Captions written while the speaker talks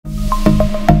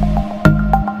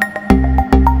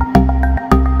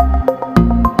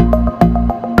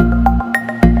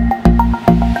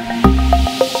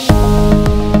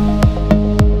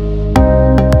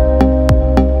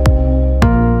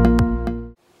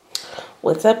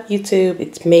What's up YouTube?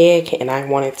 It's Meg and I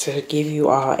wanted to give you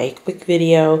all a quick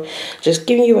video just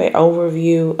giving you an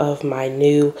overview of my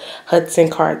new Hudson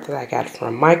cart that I got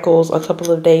from Michael's a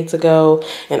couple of days ago,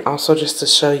 and also just to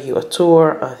show you a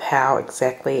tour of how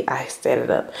exactly I set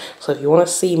it up. So if you want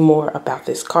to see more about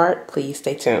this cart, please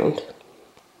stay tuned.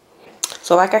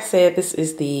 So like I said, this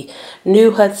is the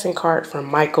new Hudson cart from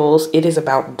Michael's. It is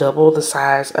about double the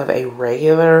size of a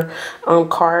regular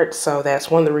cart. So that's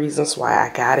one of the reasons why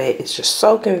I got it. It's just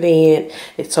so convenient.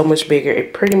 It's so much bigger.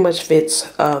 It pretty much fits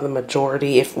the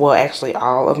majority, well actually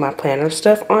all of my planner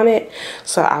stuff on it.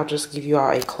 So I'll just give you all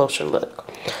a closer look.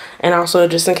 And also,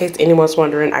 just in case anyone's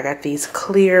wondering, I got these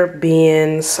clear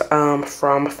bins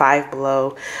from Five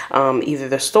Below, either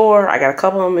the store. I got a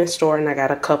couple of them in store and I got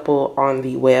a couple on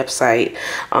the website.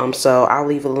 So I'll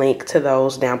leave a link to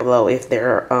those down below if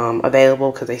they're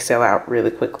available, because they sell out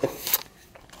really quickly.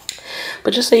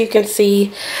 But just so you can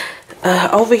see,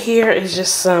 over here is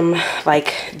just some like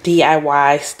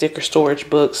DIY sticker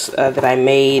storage books that I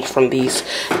made from these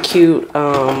cute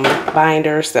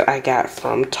binders that I got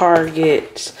from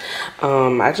Target.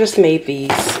 I just made these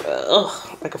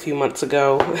like a few months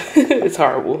ago. It's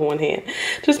hard with one hand.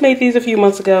 Just made these a few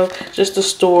months ago just to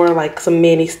store like some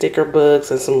mini sticker books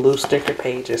and some loose sticker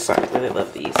pages. So I really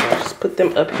love these. So I just put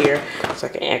them up here so I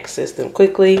can access them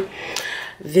quickly.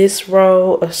 This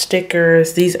row of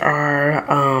stickers, these are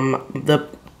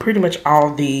pretty much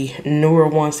all the newer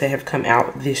ones that have come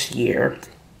out this year.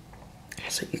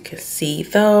 So you can see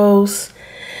those,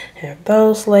 have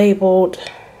those labeled.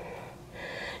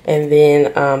 And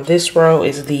then this row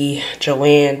is the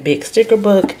Joanne Big Sticker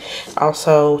Book.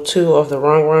 Also 2 of the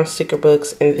Wrong Wrong sticker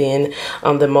books. And then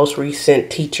the most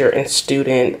recent teacher and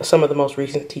student, some of the most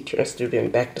recent teacher and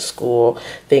student back to school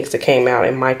things that came out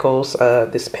in Michael's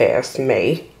this past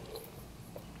May.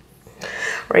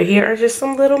 Right here are just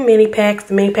some little mini packs.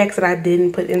 The mini packs that I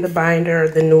didn't put in the binder,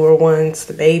 the newer ones.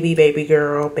 The baby, baby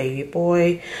girl, baby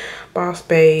boy, boss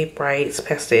babe, brights,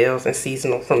 pastels, and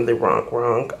seasonal from the Wrong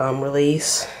Wrong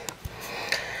release.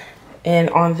 And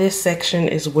on this section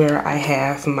is where I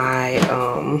have my,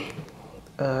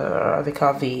 they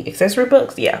call the accessory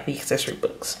books? Yeah, the accessory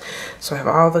books. So I have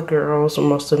all the girls,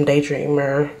 most of them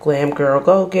Daydreamer, Glam Girl,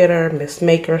 Go Getter, Miss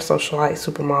Maker, Socialite,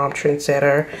 Supermom,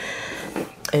 Trendsetter.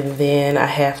 And then I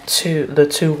have the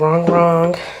two Wrong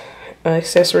Wrong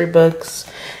accessory books.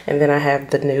 And then I have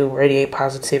the new Radiate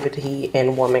Positivity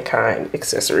and Womankind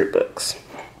accessory books.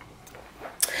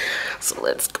 So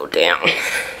let's go down.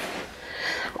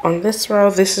 On this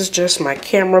row, this is just my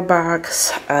camera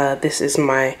box. This is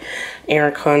my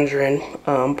Erin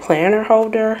Condren planner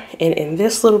holder. And in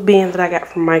this little bin that I got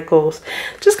from Michael's,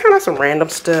 just kind of some random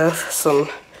stuff. Some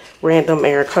random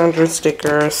Erin Condren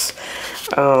stickers,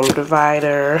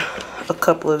 divider, a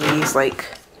couple of these like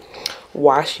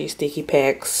washi sticky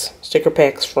packs, sticker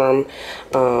packs from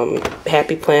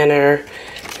Happy Planner,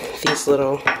 these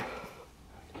little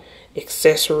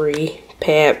accessory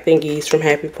pad thingies from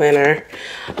Happy Planner.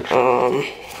 I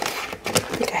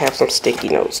think I have some sticky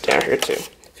notes down here too.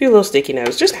 A few little sticky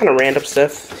notes, just kind of random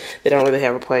stuff that don't really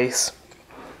have a place.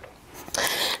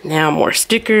 Now more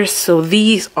stickers. So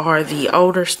these are the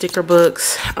older sticker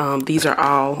books. These are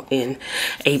all in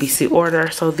ABC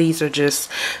order. So these are just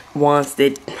ones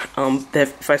that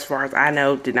as far as I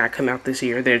know did not come out this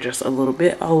year. They're just a little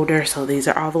bit older. So these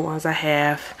are all the ones I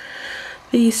have.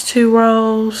 These 2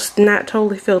 rows not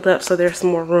totally filled up, so there's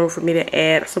some more room for me to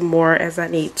add some more as I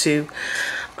need to.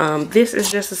 This is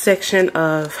just a section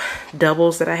of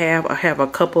doubles that I have. I have a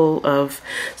couple of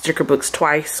sticker books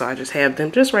twice, so I just have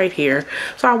them just right here.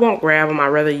 So I won't grab them. I'd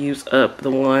rather use up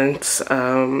the ones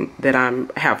that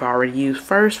I have already used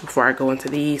first before I go into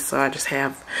these. So I just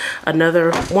have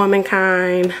another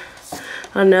Womankind,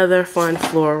 another Fun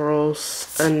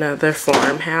Florals, another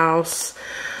Farmhouse,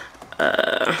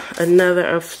 another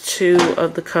of 2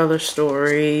 of the Color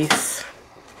Stories,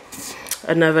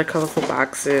 another Colorful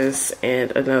Boxes, and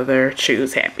another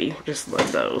Choose Happy. Just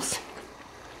love those.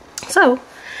 So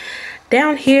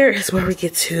down here is where we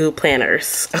get to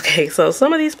planners. Okay, so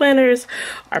some of these planners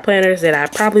are planners that I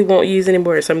probably won't use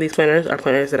anymore. Some of these planners are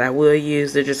planners that I will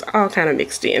use. They're just all kind of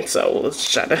mixed in. So let's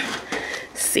try to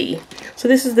see. So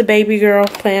this is the baby girl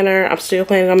planner. I'm still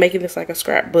planning on making this like a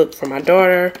scrapbook for my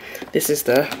daughter. This is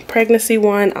the pregnancy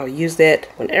one. I'll use that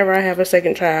whenever I have a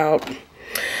second child.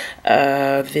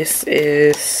 This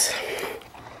is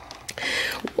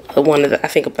one of the, I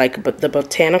think like the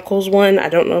botanicals one. I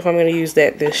don't know if I'm going to use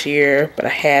that this year, but I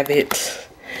have it.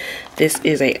 This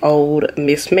is a old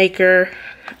Miss Maker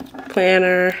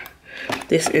planner.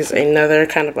 This is another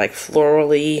kind of like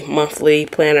florally monthly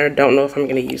planner. Don't know if I'm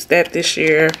going to use that this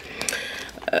year.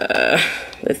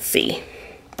 let's see.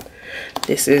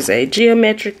 This is a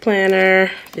geometric planner.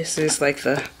 This is like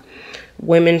the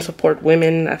Women Support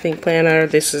Women, I think, planner.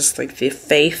 This is like the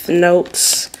faith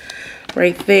notes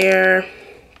right there.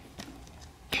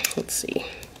 Let's see.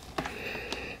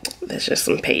 That's just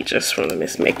some pages from the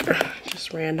Miss Maker,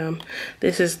 just random.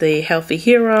 This is the Healthy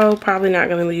Hero. Probably not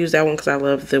going to use that one because I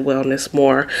love the wellness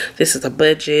more. This is a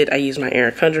budget. I use my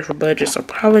Erin Condren for budget, so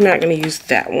probably not going to use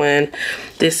that one.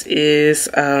 This is,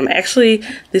 actually,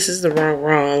 this is the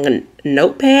wrong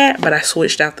notepad, but I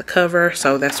switched out the cover,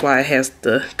 so that's why it has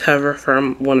the cover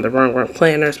from one of the wrong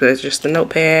planners, but it's just the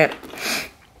notepad.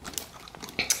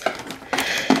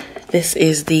 This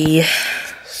is the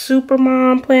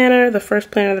Supermom planner, the first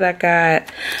planner that I got.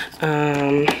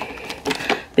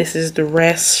 This is the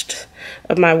rest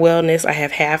of my wellness. I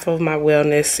have half of my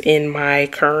wellness in my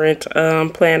current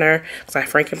planner because I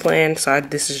Frankenplan. So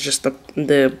this is just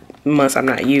the months I'm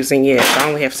not using yet. So I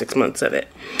only have 6 months of it.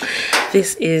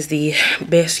 This is the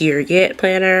Best Year Yet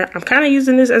planner. I'm kind of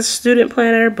using this as a student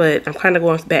planner, but I'm kind of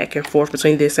going back and forth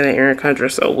between this and an Erin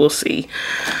Condren, so we'll see.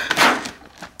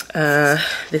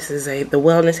 This is the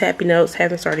Wellness Happy Notes.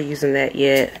 Haven't started using that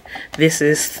yet. This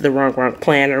is the wrong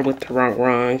planner with the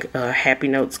wrong Happy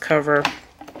Notes cover.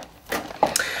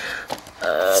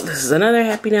 This is another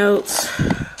Happy Notes.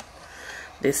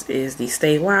 This is the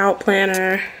Stay Wild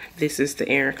planner. This is the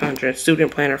Erin Condren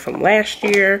student planner from last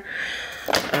year.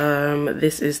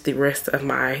 This is the rest of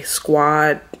my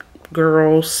Squad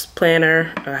Girls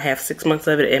planner. I have 6 months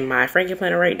of it in my Franken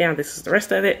planner right now. This is the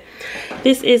rest of it.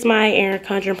 This is my Erin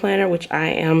Condren planner, which I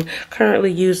am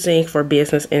currently using for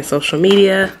business and social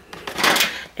media.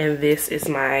 And this is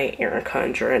my Erin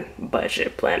Condren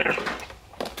budget planner.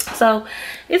 So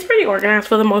it's pretty organized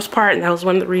for the most part, and that was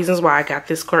one of the reasons why I got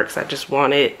this cart, because I just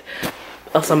wanted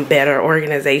some better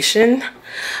organization.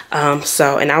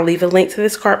 And I'll leave a link to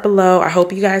this cart below. I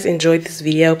hope you guys enjoyed this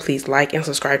video. Please like and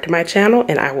subscribe to my channel,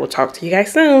 and I will talk to you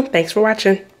guys soon. Thanks for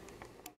watching.